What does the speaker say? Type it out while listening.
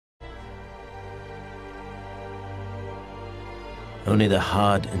Only the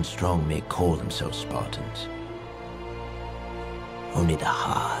hard and strong may call themselves Spartans. Only the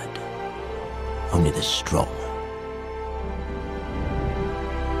hard. Only the strong.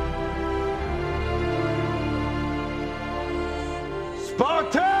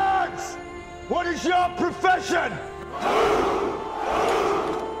 Spartans! What is your profession?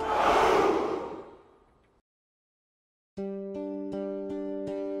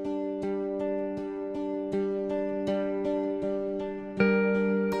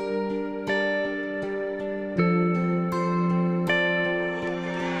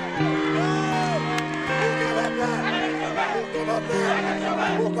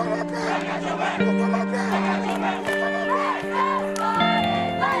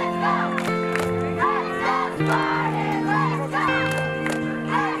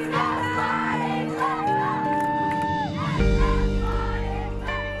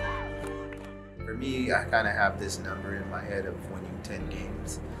 For me, I kind of have this number in my head of winning 10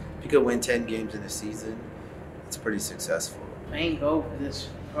 games. If you could win 10 games in a season, it's pretty successful. Main goal for this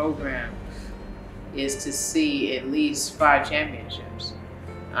program is to see at least 5 championships.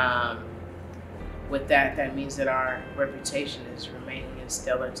 With that, that means that our reputation is remaining in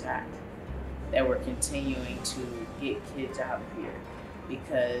stellar tact, that we're continuing to get kids out here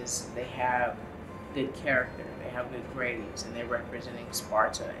because they have good character, they have good grades, and they're representing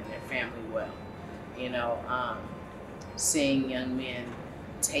Sparta and their family well. You know, seeing young men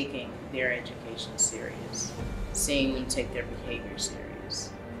taking their education serious, seeing them take their behavior serious,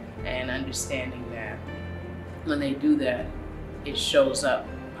 and understanding that when they do that, it shows up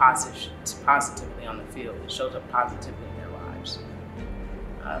positively on the field. It shows up positively in their lives.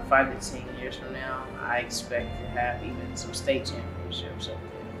 5 to 10 years from now, I expect to have even some state championships up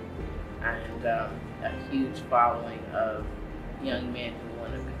there, and a huge following of young men who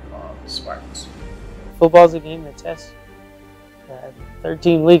want to be called Spartans. Football's a game that tests you.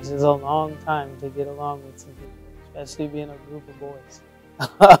 13 weeks is a long time to get along with some people, especially being a group of boys.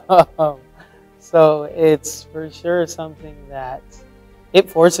 So it's for sure something that it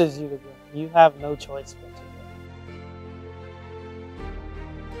forces you to grow. You have no choice but to grow.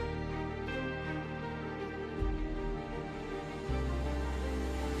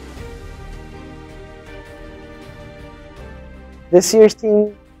 This year's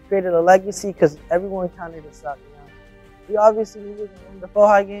team created a legacy because everyone counted us out. You know, we obviously were going to win the full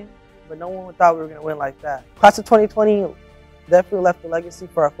high game, but no one thought we were going to win like that. Class of 2020 definitely left a legacy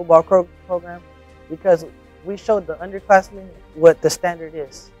for our football program because we showed the underclassmen what the standard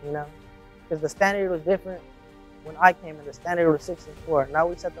is. You know, because the standard was different when I came in. The standard was 6-4. Now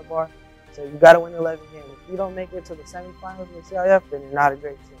we set the bar, so you got to win 11 games. If you don't make it to the semifinals in the CIF, then you're not a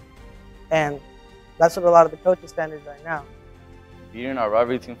great team. And that's what a lot of the coaching standards are now. Beating our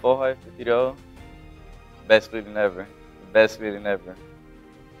rivalry team full high 50-0, best feeling ever. Best feeling ever.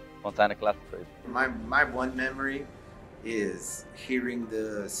 Montana Classic. My one memory is hearing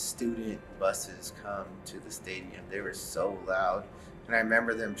the student buses come to the stadium. They were so loud. And I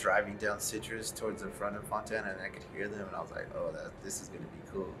remember them driving down Citrus towards the front of Fontana, and I could hear them, and I was like, oh, this is going to be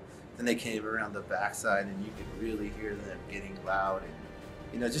cool. Then they came around the backside, and you could really hear them getting loud. And,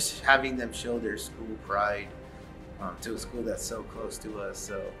 you know, just having them show their school pride to a school that's so close to us.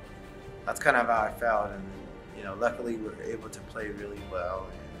 So that's kind of how I felt. And, you know, luckily we were able to play really well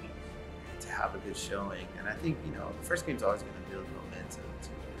and to have a good showing. And I think, you know, the first game's always going to build momentum to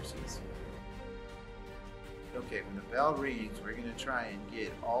your season. Okay, when the bell rings, we're going to try and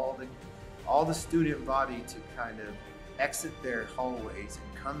get all the student body to kind of exit their hallways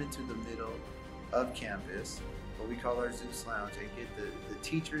and come into the middle of campus, what we call our Zeus Lounge, and get the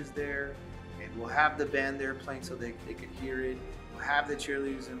teachers there. And we'll have the band there playing so they could hear it. We'll have the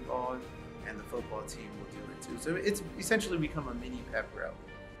cheerleaders involved, and the football team will do it too. So it's essentially become a mini pep rally.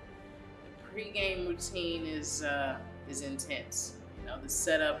 The pre-game routine is intense. You know, the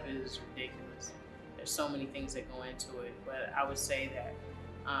setup is ridiculous. There's so many things that go into it, but I would say that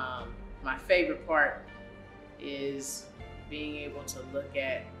my favorite part is being able to look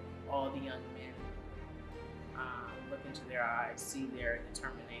at all the young men, look into their eyes, see their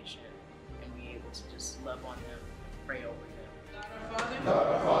determination, and be able to just love on them and pray over them. God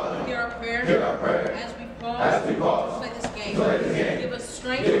our Father, hear our prayer, as we pause, play this game. Give us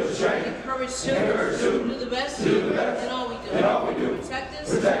strength, encourage to do the best in all we do. Protect us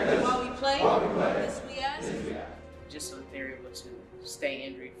while we play. This we ask. Just so that they're able to stay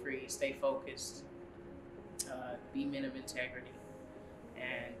injury-free, stay focused, be men of integrity,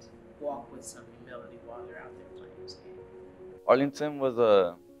 and walk with some humility while they're out there playing this game. Arlington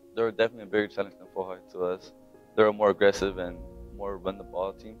they were definitely a bigger challenge than Full High to us. They were more aggressive and more run the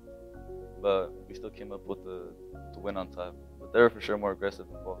ball team. but we still came up with the win on top. But they were for sure more aggressive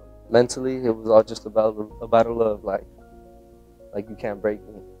than Fall High. Mentally, it was all just about a battle of like you can't break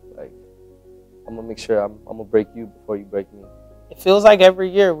me. Like, I'm gonna make sure I'm gonna break you before you break me. It feels like every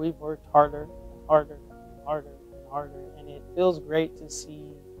year we've worked harder and harder and harder and harder, and it feels great to see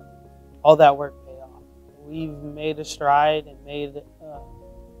all that work pay off. We've made a stride and made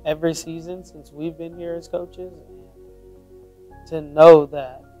every season since we've been here as coaches, and to know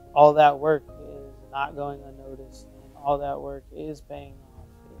that all that work is not going unnoticed and all that work is paying off,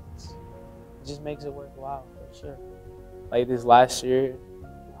 it just makes it worthwhile for sure. Like this last year,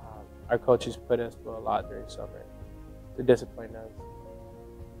 our coaches put us through a lot during summer to discipline us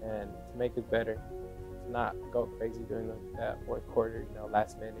and to make us better, to not go crazy during that fourth quarter,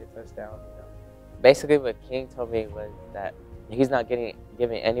 last minute touchdown. Basically what King told me was that he's not giving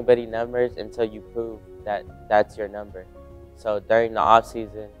anybody numbers until you prove that that's your number. So during the off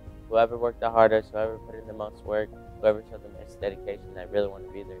season, whoever worked the hardest, whoever put in the most work, whoever showed the most dedication, that really want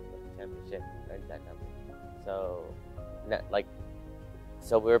to be there for the championship, earns that number.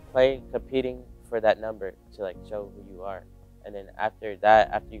 So we were competing for that number to show who you are. And then after that,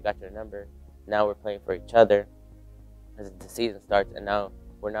 after you got your number, now we're playing for each other as the season starts. And now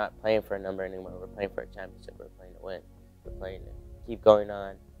we're not playing for a number anymore. We're playing for a championship. We're playing to win. We're playing to keep going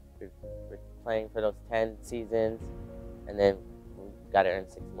on. We're playing for those 10 seasons, and then we got to earn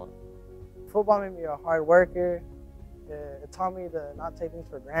 6 more. Football made me a hard worker. It taught me to not take things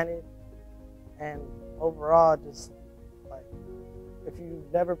for granted. And overall, just if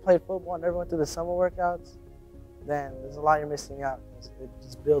you've never played football, never went through the summer workouts, then there's a lot you're missing out. It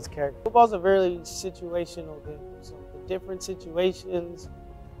just builds character. Football's a very situational game. So the different situations,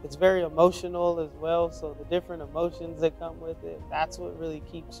 it's very emotional as well. So the different emotions that come with it, that's what really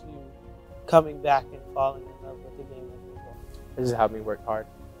keeps you coming back and falling in love with the game of football. This has helped me work hard,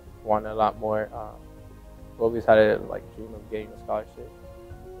 want a lot more. We always had a dream of getting a scholarship.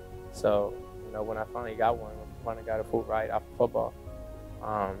 So when I finally got one, I finally got a full ride off of football.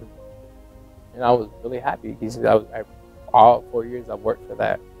 And I was really happy because all 4 years I've worked for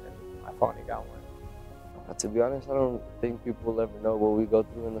that, and I finally got one. To be honest, I don't think people will ever know what we go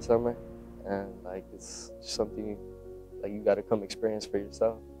through in the summer, and it's something you got to come experience for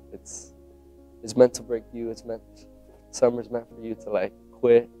yourself. It's meant to break you. Summer's meant for you to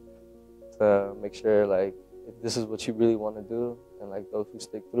quit, to make sure if this is what you really want to do, and those who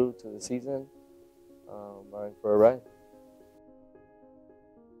stick through to the season are in for a ride.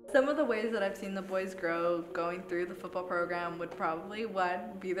 Some of the ways that I've seen the boys grow going through the football program would probably, one,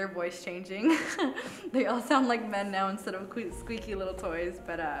 be their voice changing. They all sound like men now instead of squeaky little toys,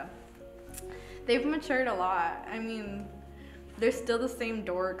 but they've matured a lot. I mean, they're still the same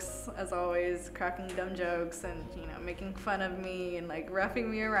dorks as always, cracking dumb jokes and making fun of me and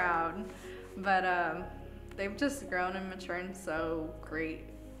roughing me around, but they've just grown and matured so great,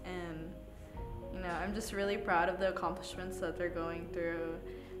 and I'm just really proud of the accomplishments that they're going through,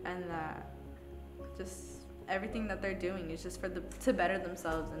 and that just everything that they're doing is just to better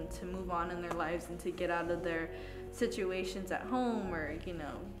themselves and to move on in their lives and to get out of their situations at home or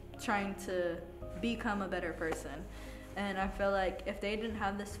trying to become a better person. And I feel like if they didn't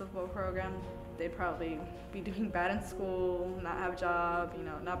have this football program, they'd probably be doing bad in school, not have a job,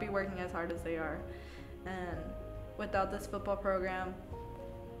 not be working as hard as they are. And without this football program,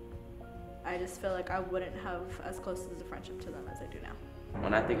 I just feel like I wouldn't have as close as a friendship to them as I do now.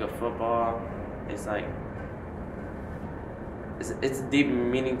 When I think of football, it's it's deep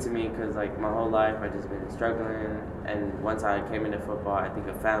meaning to me because my whole life I've just been struggling, and once I came into football, I think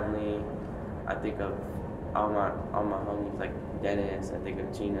of family, I think of all my homies like Dennis, I think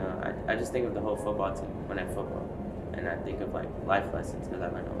of Gina, I just think of the whole football team when I football, and I think of life lessons because I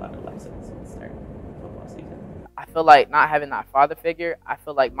learned a lot of life lessons during football season. I feel like not having that father figure, I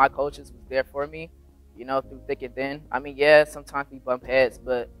feel like my coaches was there for me, through thick and thin. I mean, yeah, sometimes we bump heads,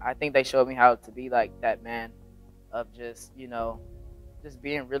 but I think they showed me how to be that man of just, just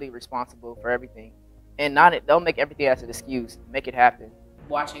being really responsible for everything. And don't make everything as an excuse. Make it happen.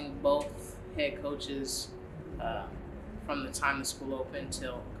 Watching both head coaches from the time the school opened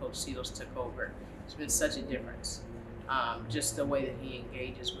till Coach Cedos took over, it's been such a difference. Just the way that he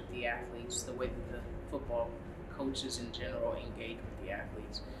engages with the athletes, the way that the football coaches in general engage with the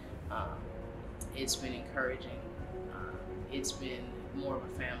athletes. It's been encouraging. It's been more of a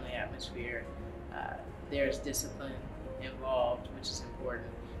family atmosphere. There's discipline involved, which is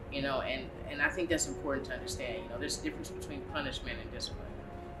important, and I think that's important to understand. There's a difference between punishment and discipline.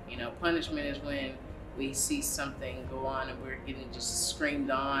 Punishment is when we see something go on and we're getting just screamed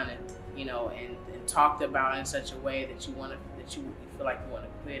on and and talked about in such a way that that you feel like you want to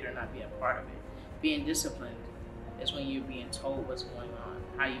quit or not be a part of it. Being disciplined is when you're being told what's going on,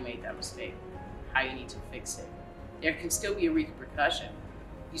 how you made that mistake, how you need to fix it. There can still be a repercussion.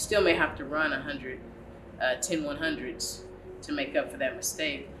 You still may have to run 10 100s to make up for that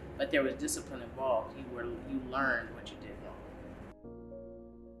mistake, but there was discipline involved. You learned what you did wrong.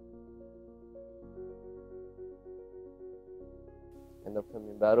 An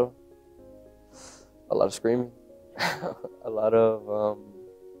upcoming battle, a lot of screaming, a lot of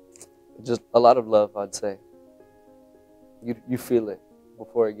just a lot of love, I'd say. You feel it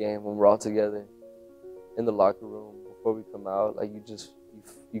before a game when we're all together in the locker room before we come out. Like you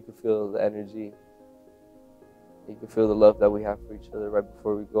can feel the energy. You can feel the love that we have for each other right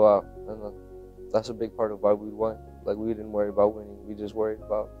before we go out, and that's a big part of why we won. Like, we didn't worry about winning; we just worried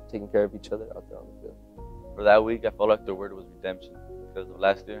about taking care of each other out there on the field. For that week, I felt like the word was redemption because of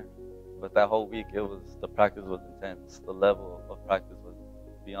last year. But that whole week, the practice was intense. The level of practice was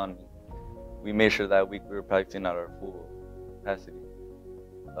beyond me. We made sure that week we were practicing at our full capacity.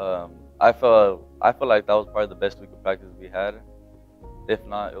 I felt like that was probably the best week of practice we had. If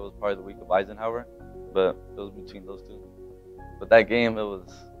not, it was probably the week of Eisenhower, but it was between those two. But that game, it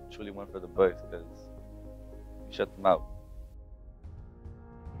was truly one for the boys because we shut them out.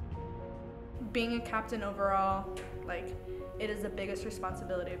 Being a captain overall, like, it is the biggest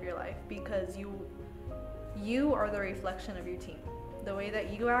responsibility of your life because you are the reflection of your team. The way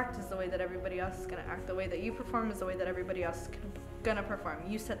that you act is the way that everybody else is going to act. The way that you perform is the way that everybody else is going to perform.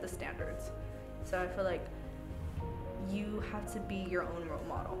 You set the standards. So I feel like you have to be your own role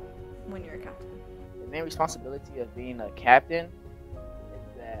model when you're a captain. The main responsibility of being a captain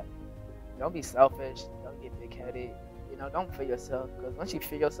is that don't be selfish, don't get big-headed, don't feel yourself, because once you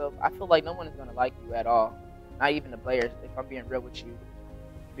feel yourself, I feel like no one is going to like you at all, not even the players, if I'm being real with you.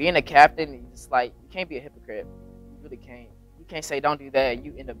 Being a captain, it's like, you can't be a hypocrite. You really can't. You can't say don't do that and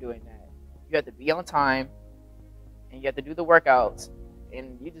you end up doing that. You have to be on time, and you have to do the workouts,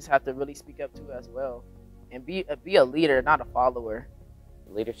 and you just have to really speak up too as well, and be a leader, not a follower.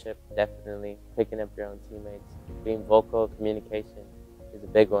 Leadership, definitely. Picking up your own teammates. Being vocal, communication is a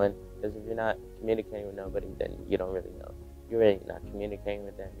big one. Because if you're not communicating with nobody, then you don't really know. You're really not communicating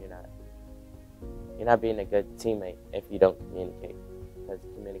with them. You're not being a good teammate if you don't communicate. Because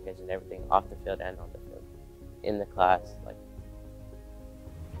communication is everything, off the field and on the field. In the class, like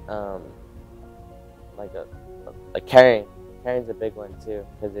caring. Caring's a big one too.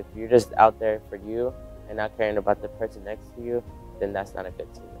 Because if you're just out there for you and not caring about the person next to you, then that's not a good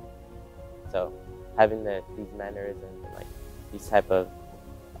teammate. So having these mannerisms and these type of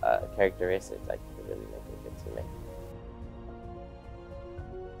characteristics, can really make a good teammate.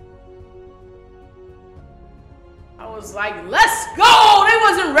 I was like, let's go! They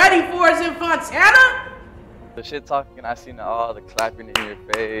wasn't ready for us in Fontana! The shit talking, I seen it all, the clapping in your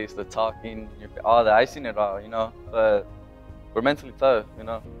face, the talking, all that. I seen it all, but we're mentally tough,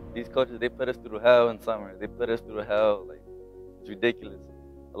 These coaches, they put us through hell in summer. They put us through hell, it's ridiculous.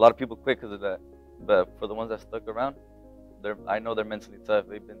 A lot of people quit because of that. But for the ones that stuck around, I know they're mentally tough.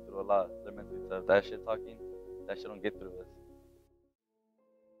 They've been through a lot. They're mentally tough. That shit talking, that shit don't get through us.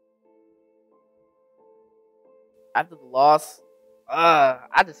 After the loss,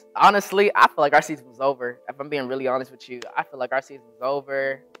 I feel like our season was over. If I'm being really honest with you, I feel like our season was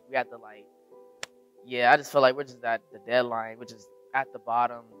over. We had to I just feel like we're just at the deadline, which is at the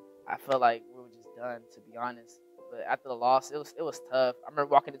bottom. I feel like we were just done, to be honest. But after the loss, it was tough. I remember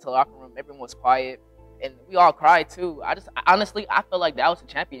walking into the locker room, everyone was quiet, and we all cried too. Honestly, I feel like that was a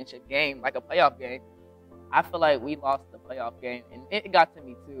championship game, like a playoff game. I feel like we lost the playoff game, and it got to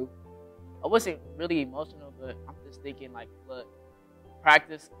me too. I wasn't really emotional, but I'm just thinking, look,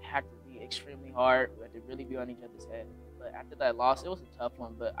 practice had to be extremely hard. We had to really be on each other's head. But after that loss, it was a tough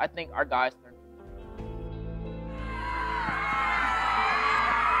one. But I think our guys learned from it.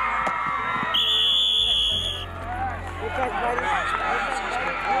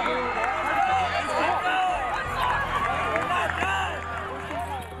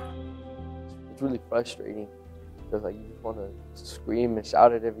 It's really frustrating because you just want to scream and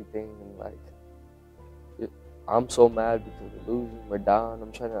shout at everything, and I'm so mad because we're losing, we're down.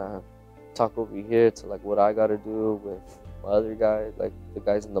 I'm trying to talk over here to what I gotta do with my other guys, the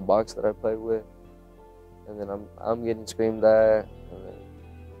guys in the box that I play with, and then I'm getting screamed at, and then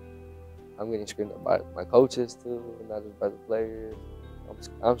I'm getting screamed at by my coaches too, and not just by the players.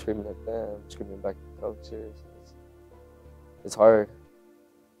 I'm screaming at them, screaming back at the coaches. It's hard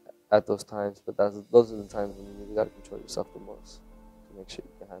at those times, but those are the times when you really gotta control yourself the most to make sure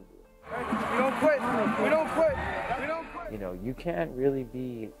you can handle it. We don't quit. We don't quit. We don't quit. You can't really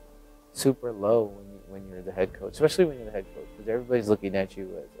be super low when you're the head coach, especially when you're the head coach, because everybody's looking at you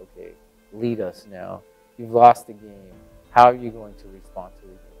as, okay, lead us now. You've lost the game. How are you going to respond to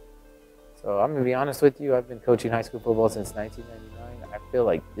the game? So I'm going to be honest with you. I've been coaching high school football since 1999. I feel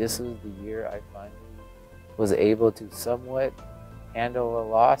like this is the year I finally was able to somewhat handle a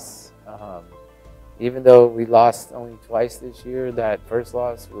loss. Even though we lost only twice this year, that first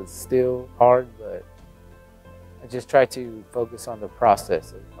loss was still hard, but I just try to focus on the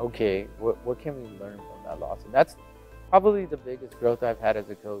process of, okay, what can we learn from that loss? And that's probably the biggest growth I've had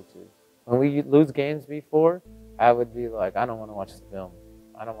as a coach. Is when we lose games before, I would be like, I don't want to watch the film.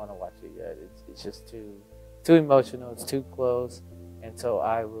 I don't want to watch it yet. It's just too emotional. It's too close. And so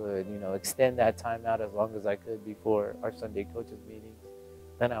I would, extend that time out as long as I could before our Sunday coaches meetings.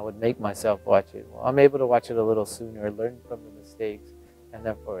 Then I would make myself watch it. Well, I'm able to watch it a little sooner, learn from the mistakes, and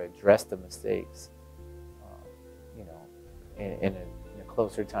therefore address the mistakes, in a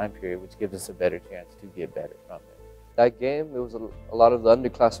closer time period, which gives us a better chance to get better from it. That game, it was a lot of the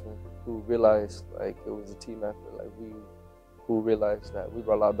underclassmen who realized like it was a team effort. Like who realized that we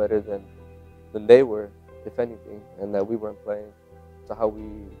were a lot better than they were, if anything, and that we weren't playing to how we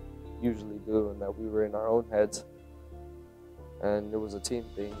usually do, and that we were in our own heads. And it was a team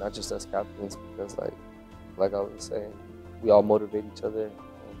thing, not just as captains, because like I was saying, we all motivate each other. And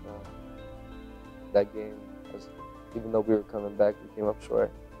that game, even though we were coming back, we came up short.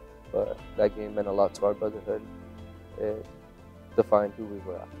 But that game meant a lot to our brotherhood. It defined who we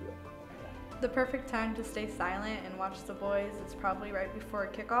were after that. The perfect time to stay silent and watch the boys is probably right before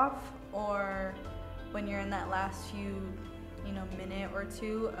kickoff, or when you're in that last few minute or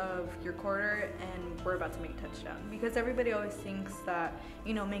two of your quarter and we're about to make a touchdown. Because everybody always thinks that,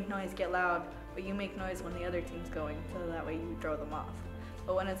 make noise, get loud, but you make noise when the other team's going, so that way you throw them off.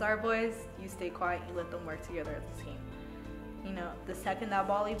 But when it's our boys, you stay quiet, you let them work together as a team. The second that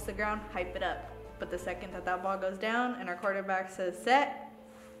ball leaves the ground, hype it up. But the second that ball goes down and our quarterback says set,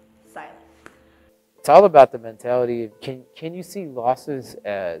 silent. It's all about the mentality. Can you see losses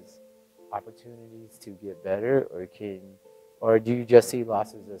as opportunities to get better, or do you just see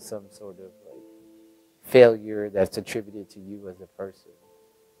losses as some sort of failure that's attributed to you as a person?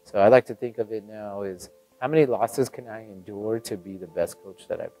 So I like to think of it now as, how many losses can I endure to be the best coach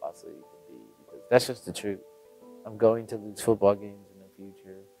that I possibly can be? Because that's just the truth. I'm going to lose football games in the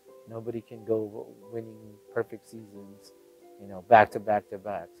future. Nobody can go winning perfect seasons, back to back to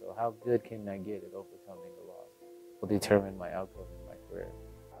back. So how good can I get at overcoming a loss will determine my outcome in my career.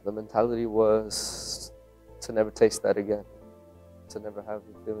 The mentality was to never taste that again, to never have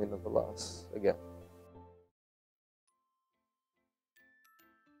the feeling of a loss again.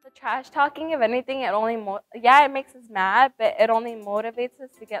 The trash talking, if anything, it only it makes us mad, but it only motivates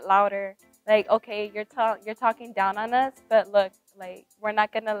us to get louder. Like, okay, you're talking down on us, but look, we're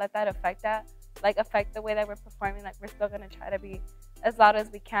not gonna let that affect the way that we're performing. We're still gonna try to be as loud as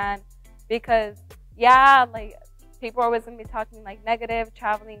we can, because people are always gonna be talking negative,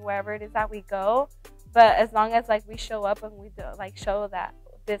 traveling wherever it is that we go. But as long as we show up and we do, show that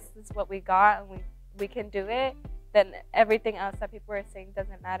this is what we got and we can do it, then everything else that people are saying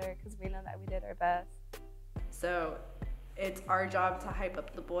doesn't matter, because we know that we did our best. So it's our job to hype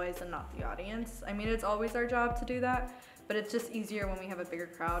up the boys and not the audience. I mean, it's always our job to do that, but it's just easier when we have a bigger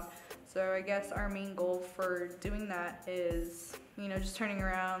crowd. So I guess our main goal for doing that is, just turning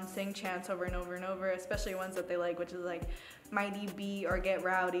around, saying chants over and over and over, especially ones that they like, which is Mighty B or Get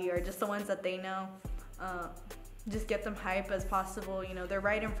Rowdy, or just the ones that they know. Just get them hype as possible. They're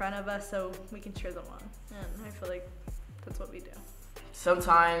right in front of us, so we can cheer them on. And I feel like that's what we do.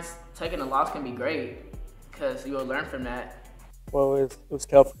 Sometimes taking a loss can be great, because you will learn from that. Well, it was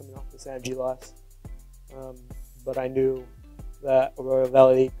tough coming off the San G loss, but I knew that Aurora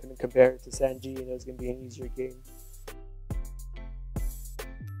Valley couldn't compare it to San G, and it was going to be an easier game.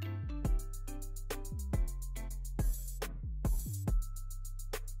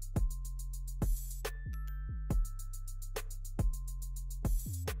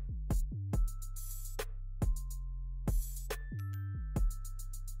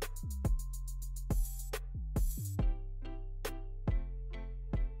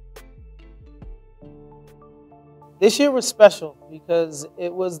 This year was special because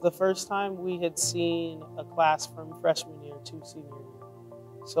it was the first time we had seen a class from freshman year to senior year.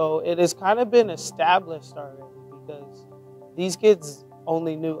 So it has kind of been established already, because these kids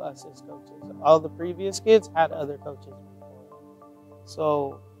only knew us as coaches. All the previous kids had other coaches before.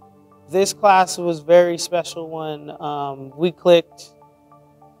 So this class was a very special one. We clicked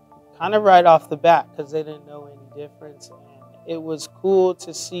kind of right off the bat because they didn't know any difference. And it was cool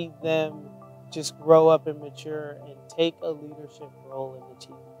to see them just grow up and mature and take a leadership role in the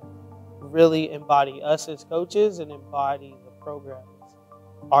team. really embody us as coaches and embody the programs,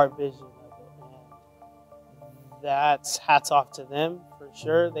 our vision of it. And that's hats off to them for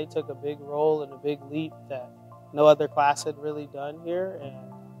sure. They took a big role and a big leap that no other class had really done here, and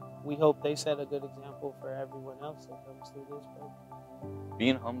we hope they set a good example for everyone else that comes through this program.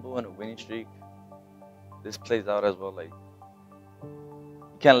 Being humble in a winning streak, this plays out as well. Like,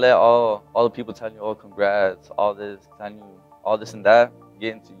 you can't let all the people tell you, oh, congrats, all this, telling you all this and that,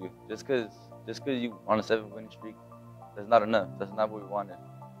 get into you. Just cause you on a 7 winning streak, that's not enough. That's not what we wanted.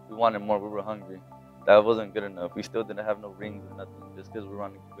 We wanted more. We were hungry. That wasn't good enough. We still didn't have no rings or nothing, just because we were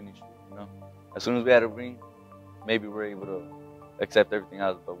on a winning streak. You know, as soon as we had a ring, maybe we're able to accept everything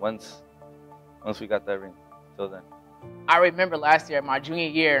else. But once we got that ring, till then. I remember last year, my junior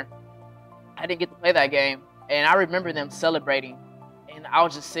year, I didn't get to play that game, and I remember them celebrating, and I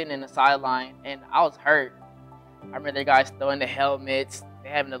was just sitting in the sideline, and I was hurt. I remember the guys throwing the helmets, they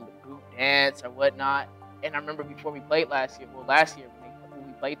having a group dance or whatnot, and I remember before we played last year when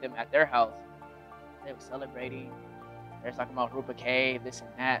we played them at their house, they were celebrating. They were talking about Jurupa K, this and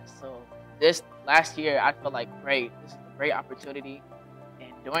that. So this last year, I felt like, great, this is a great opportunity,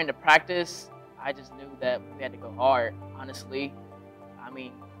 and during the practice, I just knew that we had to go hard, honestly. I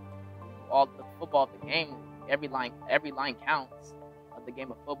mean, all the football of the game, every line counts of the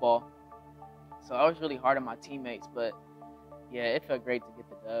game of football. So I was really hard on my teammates, but yeah, it felt great to get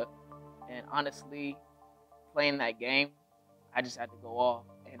the dub. And honestly, playing that game, I just had to go off,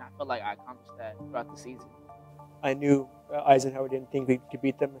 and I felt like I accomplished that throughout the season. I knew Eisenhower didn't think we could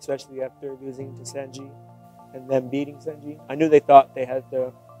beat them, especially after losing to Senji and them beating Senji. I knew they thought they had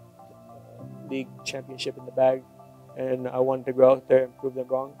the league championship in the bag, and I wanted to go out there and prove them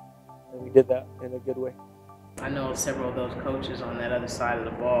wrong, and we did that in a good way. I know several of those coaches on that other side of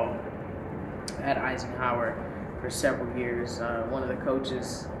the ball at Eisenhower for several years. One of the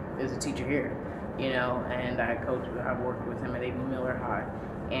coaches is a teacher here, you know, and I worked with him at A.B. Miller High.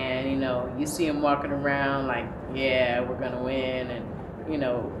 And, you know, you see him walking around like, yeah, we're going to win. And, you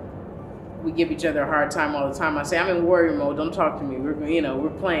know, we give each other a hard time all the time. I say, I'm in warrior mode. Don't talk to me. We're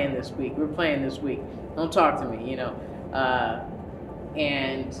playing this week. We're playing this week. Don't talk to me, you know.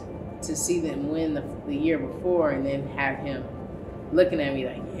 And to see them win the year before and then have him looking at me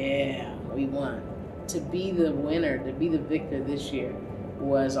like, yeah, we won. To be the winner, to be the victor this year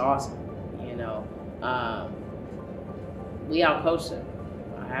was awesome, you know. We outcoached them,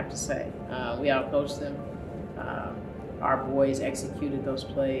 I have to say. We outcoached them. Our boys executed those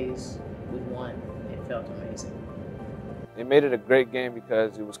plays. We won. It felt amazing. It made it a great game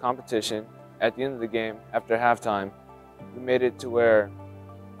because it was competition. At the end of the game, after halftime, we made it to where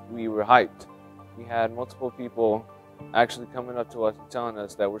we were hyped. We had multiple people actually coming up to us and telling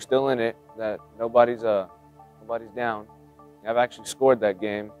us that we're still in it, that nobody's down. I've actually scored that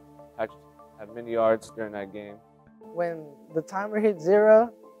game, actually had many yards during that game. When the timer hit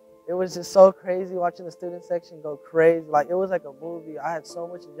 0, it was just so crazy watching the student section go crazy. Like, it was like a movie. I had so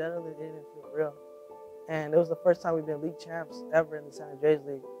much adrenaline, it didn't feel real. And it was the first time we've been league champs ever in the San Andreas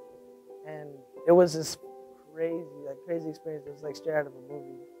League. And it was just crazy, like crazy experience. It was like straight out of a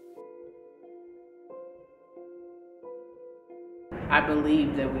movie. I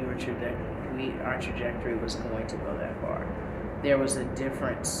believed that our trajectory was going to go that far. There was a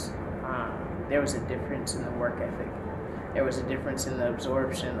difference. There was a difference in the work ethic. There was a difference in the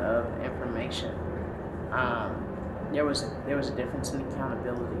absorption of information. There was a difference in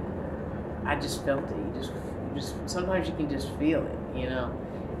accountability. I just felt it. You just sometimes you can just feel it, you know.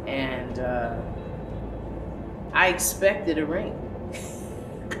 And I expected a ring.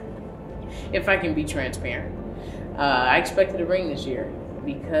 If I can be transparent, I expected a ring this year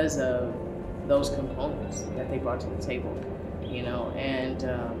because of those components that they brought to the table, you know. And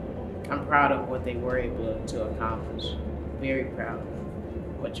I'm proud of what they were able to accomplish. Very proud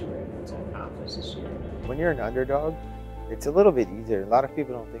of what you were able to accomplish this year. When you're an underdog, it's a little bit easier. A lot of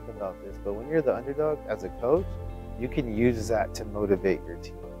people don't think about this, but when you're the underdog as a coach, you can use that to motivate your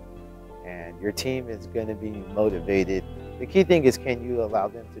team. And your team is going to be motivated. The key thing is, can you allow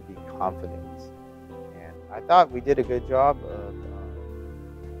them to be confident? And I thought we did a good job of,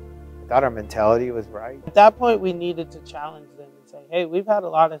 I thought our mentality was right. At that point, we needed to challenge them and say, hey, we've had a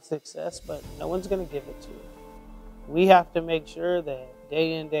lot of success, but no one's going to give it to us. We have to make sure that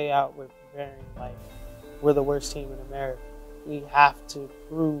day in, day out, we're preparing like we're the worst team in America. We have to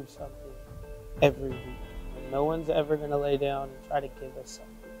prove something every week. And no one's ever going to lay down and try to give us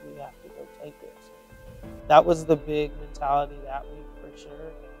something. We have to go take it. That was the big mentality that week for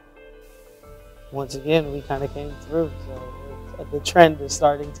sure. Once again, we kind of came through. So the trend is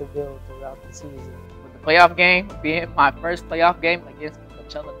starting to build throughout the season. With the playoff game being my first playoff game against a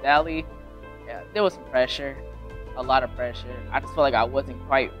Coachella Valley, yeah, there was some pressure, a lot of pressure. I just felt like I wasn't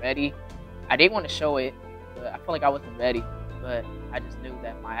quite ready. I didn't want to show it, but I felt like I wasn't ready. But I just knew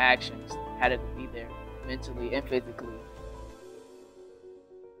that my actions had to be there mentally and physically.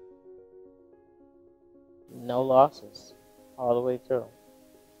 No losses all the way through.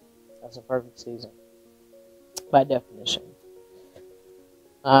 That's a perfect season, by definition.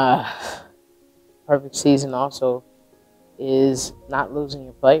 Perfect season also is not losing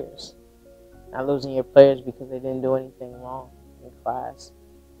your players. Not losing your players because they didn't do anything wrong in class.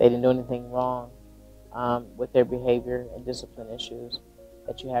 They didn't do anything wrong with their behavior and discipline issues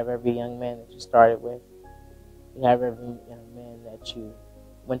that you have every young man that you started with. You have every young man that you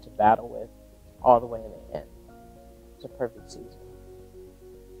went to battle with all the way in the end. It's a perfect season.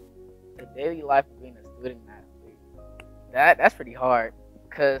 The daily life of being a student athlete, that's pretty hard.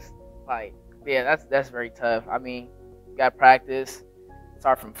 Cause like, yeah, that's very tough. I mean, you got practice,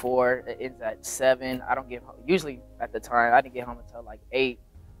 start from 4, it ends at 7. I don't get home. Usually at the time, I didn't get home until like 8.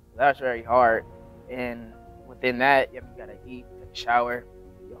 So that was very hard. And within that, you gotta eat, take a shower,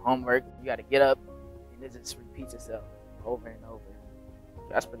 your homework, you gotta get up, and it just repeats itself over and over.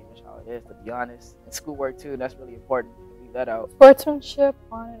 That's pretty much how it is, to be honest. And schoolwork too, that's really important to leave that out. Sportsmanship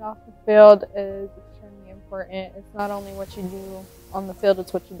on and off the field is extremely important. It's not only what you do on the field,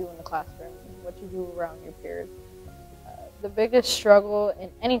 it's what you do in the classroom, what you do around your peers. The biggest struggle in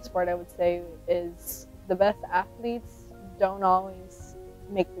any sport, I would say, is the best athletes don't always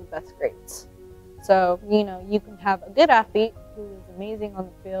make the best grades. So, you know, you can have a good athlete who is amazing on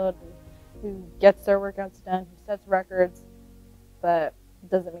the field, who gets their workouts done, who sets records, but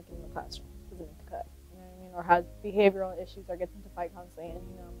doesn't make it in the classroom, doesn't make the cut, you know what I mean? Or has behavioral issues or gets into fight constantly. And,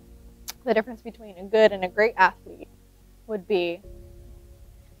 you know, the difference between a good and a great athlete would be,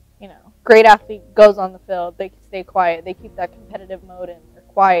 you know, great athlete goes on the field, they stay quiet, they keep that competitive mode and they're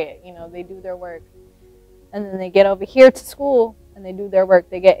quiet, you know, they do their work. And then they get over here to school and they do their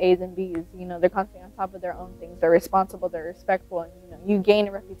work, they get A's and B's, you know, they're constantly on top of their own things, they're responsible, they're respectful, and, you know, you gain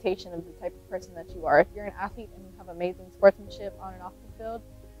a reputation of the type of person that you are. If you're an athlete and you have amazing sportsmanship on and off the field,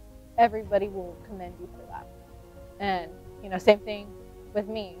 everybody will commend you for that. And, you know, same thing with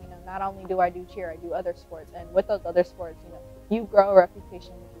me, you know, not only do I do cheer, I do other sports, and with those other sports, you know, you grow a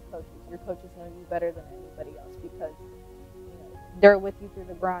reputation with your coaches. Your coaches know you better than anybody else because, you know, they're with you through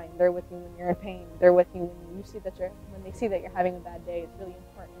the grind. They're with you when you're in pain. They're with you when you see that when they see that you're having a bad day. It's really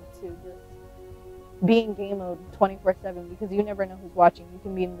important to just be in game mode 24/7 because you never know who's watching. You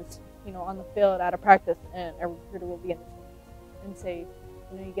can be in this, you know, on the field at a practice, and a recruiter will be in the stands and say,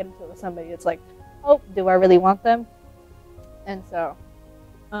 you know, you get into it with somebody. It's like, oh, do I really want them? And so,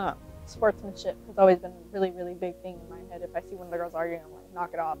 sportsmanship has always been a really, really big thing in my head. If I see one of the girls arguing, I'm like,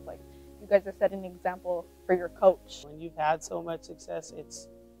 knock it off. Like, you guys are setting an example for your coach. When you've had so much success,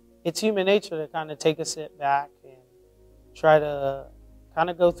 it's human nature to kind of take a step back and try to kind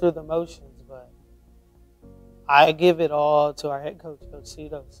of go through the motions. But I give it all to our head coach, Coach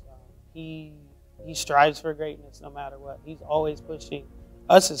Citos. He strives for greatness no matter what. He's always pushing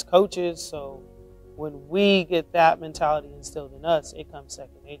us as coaches. So when we get that mentality instilled in us, it comes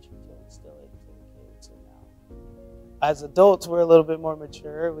second nature to instill it into the kids. And now, as adults, we're a little bit more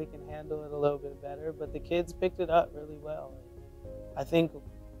mature. We can handle it a little bit better. But the kids picked it up really well. I think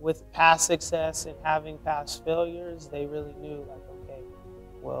with past success and having past failures, they really knew, like, okay,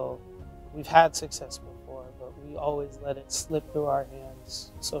 well, we've had success before, but we always let it slip through our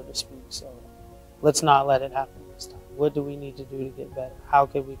hands, so to speak. So let's not let it happen this time. What do we need to do to get better? How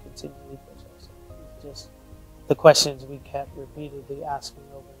can we continually push ourselves? It's just the questions we kept repeatedly asking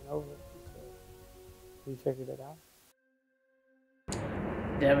over and over until we figured it out.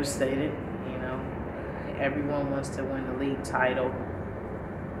 Devastated, you know. Everyone wants to win the league title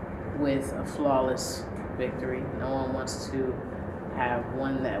with a flawless victory. No one wants to have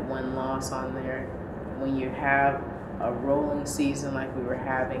that one loss on there. When you have a rolling season like we were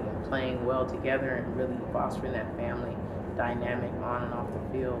having and playing well together and really fostering that family dynamic on and off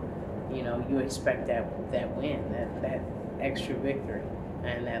the field, you know, you expect that win, that extra victory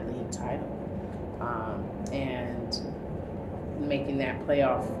and that league title. And making that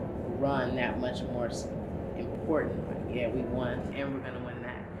playoff run that much more important. Like, yeah, we won and we're going to win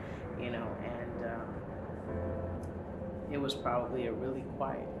that, you know, and it was probably a really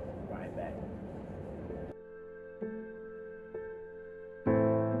quiet ride back.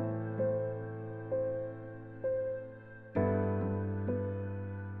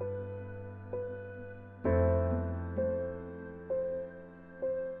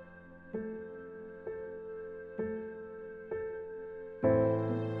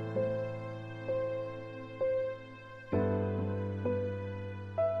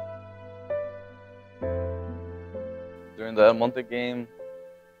 During the El Monte game,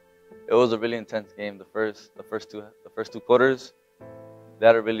 it was a really intense game. The first two quarters, they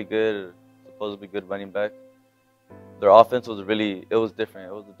had a really good, supposedly good running back. Their offense was it was different.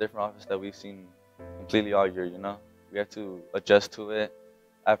 It was a different offense that we've seen completely all year, you know? We had to adjust to it.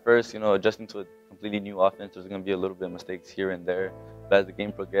 At first, you know, adjusting to a completely new offense, there's going to be a little bit of mistakes here and there. But as the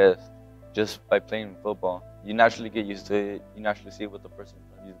game progressed, just by playing football, you naturally get used to it. You naturally see what the person in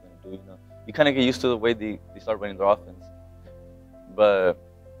front of you is going to do, you know? You kind of get used to the way they start running their offense. But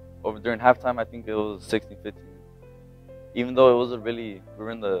during halftime, I think it was 16-15. Even though it was we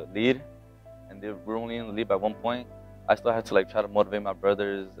were in the lead, and we were only in the lead by 1 point, I still had to like try to motivate my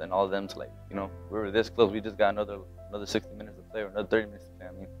brothers and all of them to like, you know, we were this close. We just got another 60 minutes to play or another 30 minutes to play.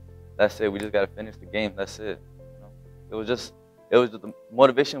 I mean, that's it. We just got to finish the game. That's it. You know? It was just the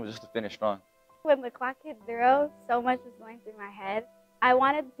motivation was just to finish strong. When the clock hit 0, so much was going through my head. I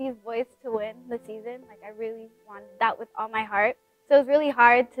wanted these boys to win the season. Like, I really wanted that with all my heart. So it was really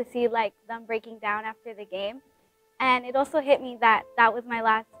hard to see like them breaking down after the game. And it also hit me that that was my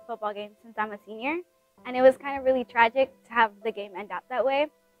last football game since I'm a senior. And it was kind of really tragic to have the game end up that way,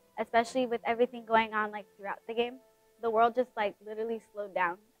 especially with everything going on like throughout the game. The world just like literally slowed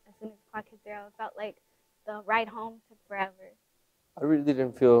down as soon as the clock hit 0. It felt like the ride home took forever. I really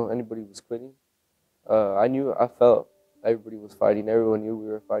didn't feel anybody was quitting. I felt everybody was fighting. Everyone knew we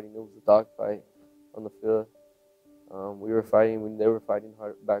were fighting. It was a dog fight on the field. We were fighting when they were fighting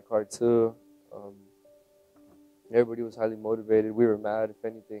back hard too. Everybody was highly motivated. We were mad, if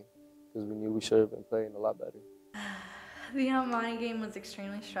anything, because we knew we should have been playing a lot better. The Almani game was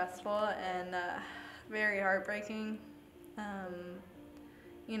extremely stressful and very heartbreaking.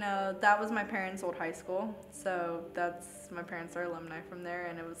 You know, that was my parents' old high school, so my parents are alumni from there,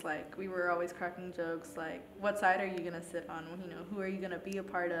 and it was like we were always cracking jokes like, what side are you going to sit on? You know, who are you going to be a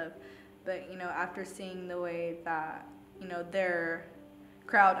part of? But, you know, after seeing the way that, you know, their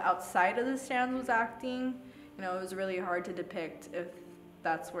crowd outside of the stands was acting, you know, it was really hard to depict if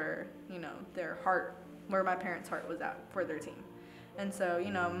that's where, you know, where my parents' heart was at for their team. And so, you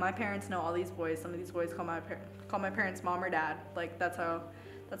know, my parents know all these boys. Some of these boys call my parents mom or dad. Like, that's how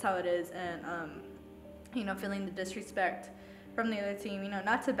it is. And, you know, feeling the disrespect from the other team, you know,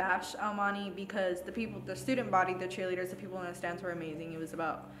 not to bash Almani, because the student body, the cheerleaders, the people in the stands were amazing. It was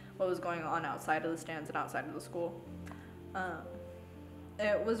about what was going on outside of the stands and outside of the school.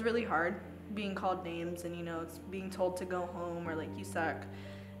 It was really hard being called names and, you know, being told to go home or like you suck.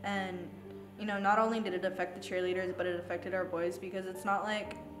 And, you know, not only did it affect the cheerleaders, but it affected our boys, because it's not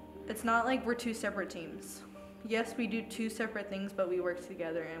like we're two separate teams. Yes, we do two separate things, but we work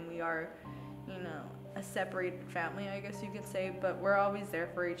together and we are, you know, a separated family, I guess you could say, but we're always there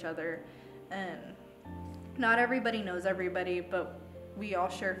for each other. And not everybody knows everybody, but we all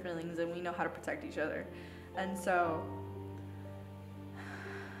share feelings and we know how to protect each other. And so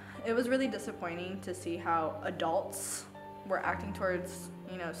it was really disappointing to see how adults were acting towards,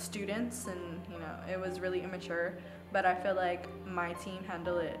 you know, students, and, you know, it was really immature. But I feel like my team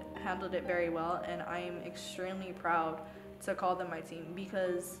handled it very well, and I am extremely proud to call them my team,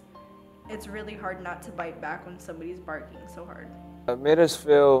 because it's really hard not to bite back when somebody's barking so hard. It made us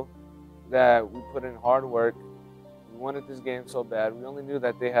feel that we put in hard work. We wanted this game so bad. We only knew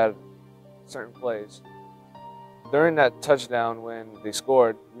that they had certain plays. During that touchdown when they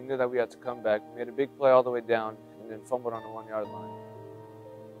scored, we knew that we had to come back. We made a big play all the way down and then fumbled on the 1-yard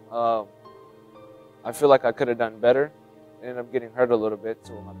line. I feel like I could have done better. I ended up getting hurt a little bit,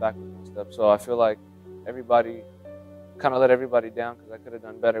 so my back was messed up. So I feel like everybody kind of let everybody down, because I could have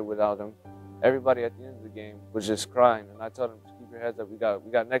done better without them. Everybody at the end of the game was just crying, and I told them, just keep your heads up. We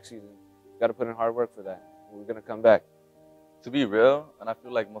got next season. We got to put in hard work for that. We're gonna come back. To be real, and I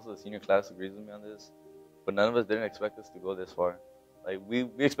feel like most of the senior class agrees with me on this, but none of us didn't expect us to go this far. Like, we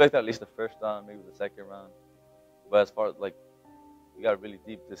expected at least the first round, maybe the second round. But as far as, like, we got really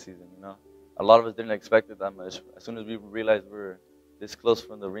deep this season, you know? A lot of us didn't expect it that much. As soon as we realized we were this close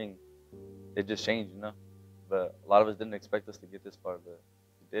from the ring, it just changed, you know? But a lot of us didn't expect us to get this far, but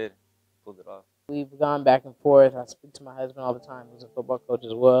we did. Pulled it off. We've gone back and forth. I speak to my husband all the time, who's a football coach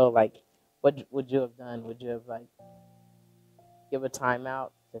as well. Like, what would you have done? Would you have, like, give a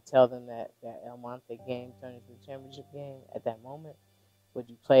timeout to tell them that El Monte game turned into a championship game at that moment? Would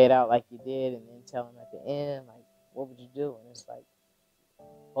you play it out like you did and then tell them at the end? Like, what would you do? And it's like,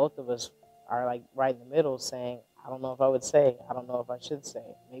 both of us are, like, right in the middle saying, I don't know if I would say. I don't know if I should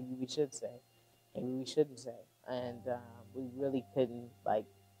say. Maybe we should say. Maybe we shouldn't say. And we really couldn't, like,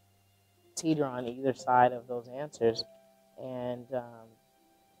 teeter on either side of those answers. And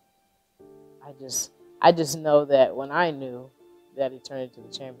I just know that when I knew that it turned into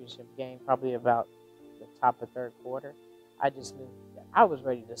the championship game, probably about the top of third quarter, I just knew that I was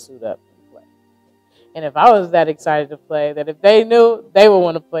ready to suit up and play. And if I was that excited to play, that if they knew, they would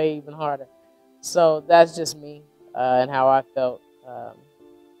want to play even harder. So that's just me and how I felt.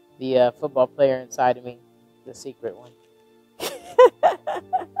 The football player inside of me, the secret one.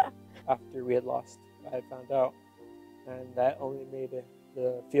 After we had lost, I had found out, and that only made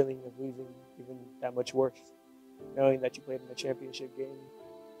the feeling of losing even that much worse. Knowing that you played in a championship game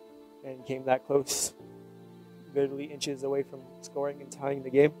and came that close, literally inches away from scoring and tying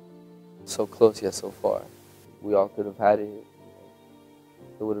the game. So close yet so far. We all could have had it.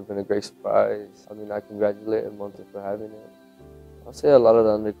 It would have been a great surprise. I mean, I congratulate Monte for having it. I'll say a lot of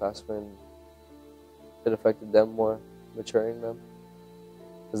the underclassmen, it affected them more, maturing them,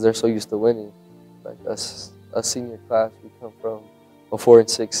 because they're so used to winning. Like us senior class, we come from a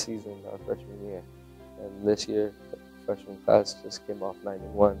 4-6 season our freshman year, and this year, the freshman class just came off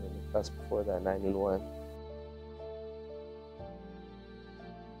 9-1, and the class before that 9-1.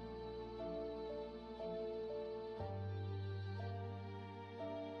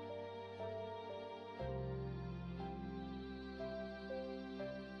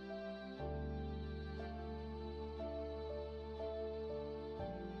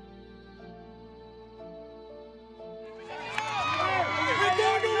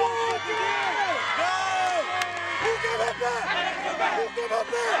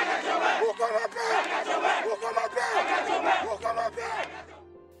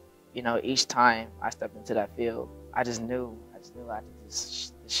 You know, each time I stepped into that field, I just knew I had to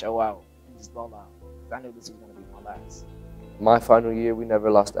just show out and just ball out. I knew this was going to be my last. My final year, we never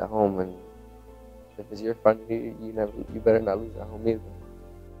lost at home, and if it's your final year, you better not lose at home either.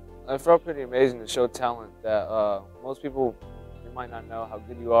 It felt pretty amazing to show talent that most people, you might not know how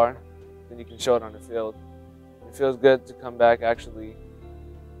good you are, then you can show it on the field. It feels good to come back actually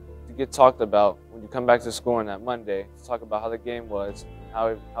to get talked about when you come back to school on that Monday, to talk about how the game was,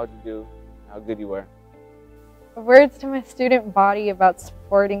 how'd you do, how good you were. Words to my student body about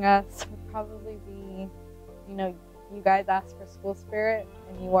supporting us would probably be, you know, you guys asked for school spirit,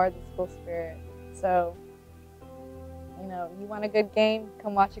 and you are the school spirit. So, you know, you want a good game,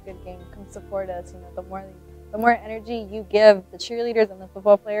 come watch a good game, come support us. You know, the more energy you give the cheerleaders and the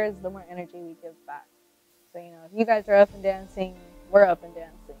football players, the more energy we give back. So, you know, if you guys are up and dancing, we're up and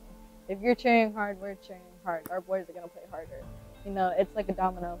dancing. If you're cheering hard, we're cheering hard. Our boys are going to play harder. You know, it's like a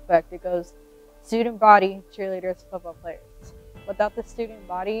domino effect. It goes student body, cheerleaders, football players. Without the student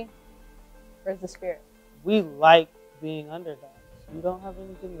body, where's the spirit? We like being underdogs. You don't have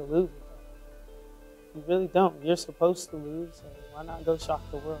anything to lose with that. You really don't. You're supposed to lose, so why not go shock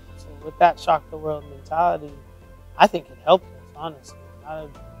the world? So with that shock the world mentality, I think it helped us, honestly. I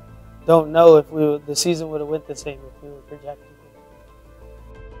don't know if the season would have went the same if we were projected.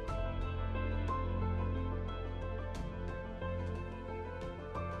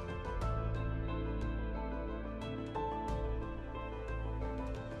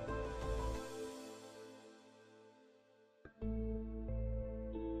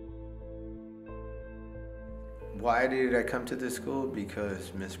 Why did I come to this school?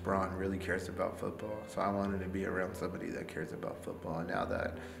 Because Miss Braun really cares about football. So I wanted to be around somebody that cares about football. And now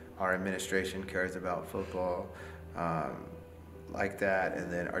that our administration cares about football like that,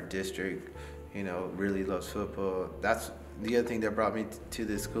 and then our district, you know, really loves football. That's the other thing that brought me to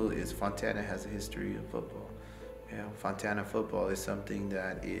this school is Fontana has a history of football. You know, Fontana football is something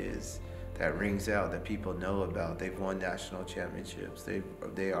that rings out, that people know about. They've won national championships.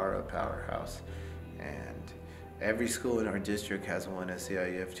 They are a powerhouse. And every school in our district has won a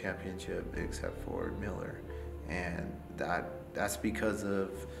CIF championship except for Miller, and that's because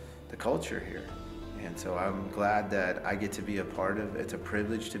of the culture here. And so I'm glad that I get to be a part of it. It's a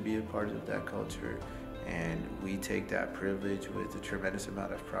privilege to be a part of that culture, and we take that privilege with a tremendous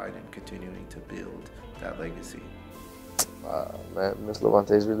amount of pride in continuing to build that legacy. Man, Miss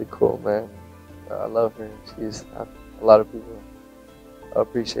Levante is really cool, man. I love her. A lot of people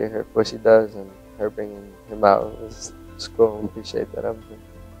appreciate her for what she does, and her bringing him out was cool. I appreciate that.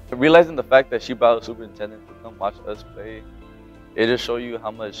 Realizing the fact that she brought a superintendent to come watch us play, it just showed you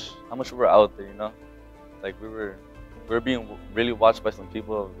how much we were out there, you know? Like we were being really watched by some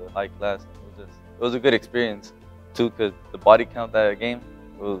people of the high class. It was a good experience too, because the body count that game,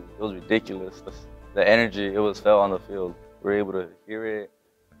 it was ridiculous. The energy, it was felt on the field. We were able to hear it,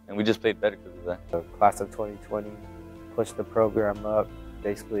 and we just played better because of that. The class of 2020 pushed the program up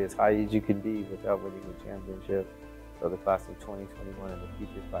basically as high as you can be without winning the championship. So the class of 2021 and the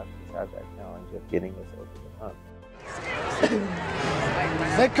future classes have that challenge of getting us over the hump.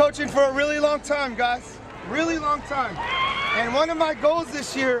 Been coaching for a really long time, guys. Really long time. And one of my goals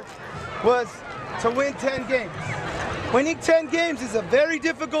this year was to win 10 games. Winning 10 games is a very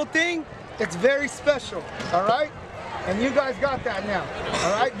difficult thing. It's very special, all right? And you guys got that now,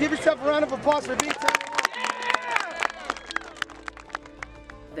 all right? Give yourself a round of applause for being 10.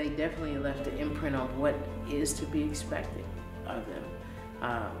 They definitely left an imprint on what is to be expected of them.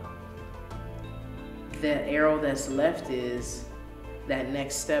 The arrow that's left is that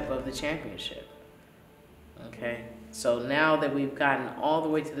next step of the championship. Okay, so now that we've gotten all the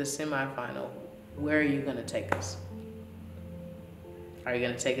way to the semifinal, where are you going to take us? Are you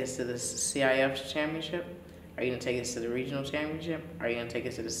going to take us to the CIF championship? Are you going to take us to the regional championship? Are you going to take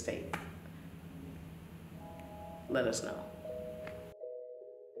us to the state? Let us know.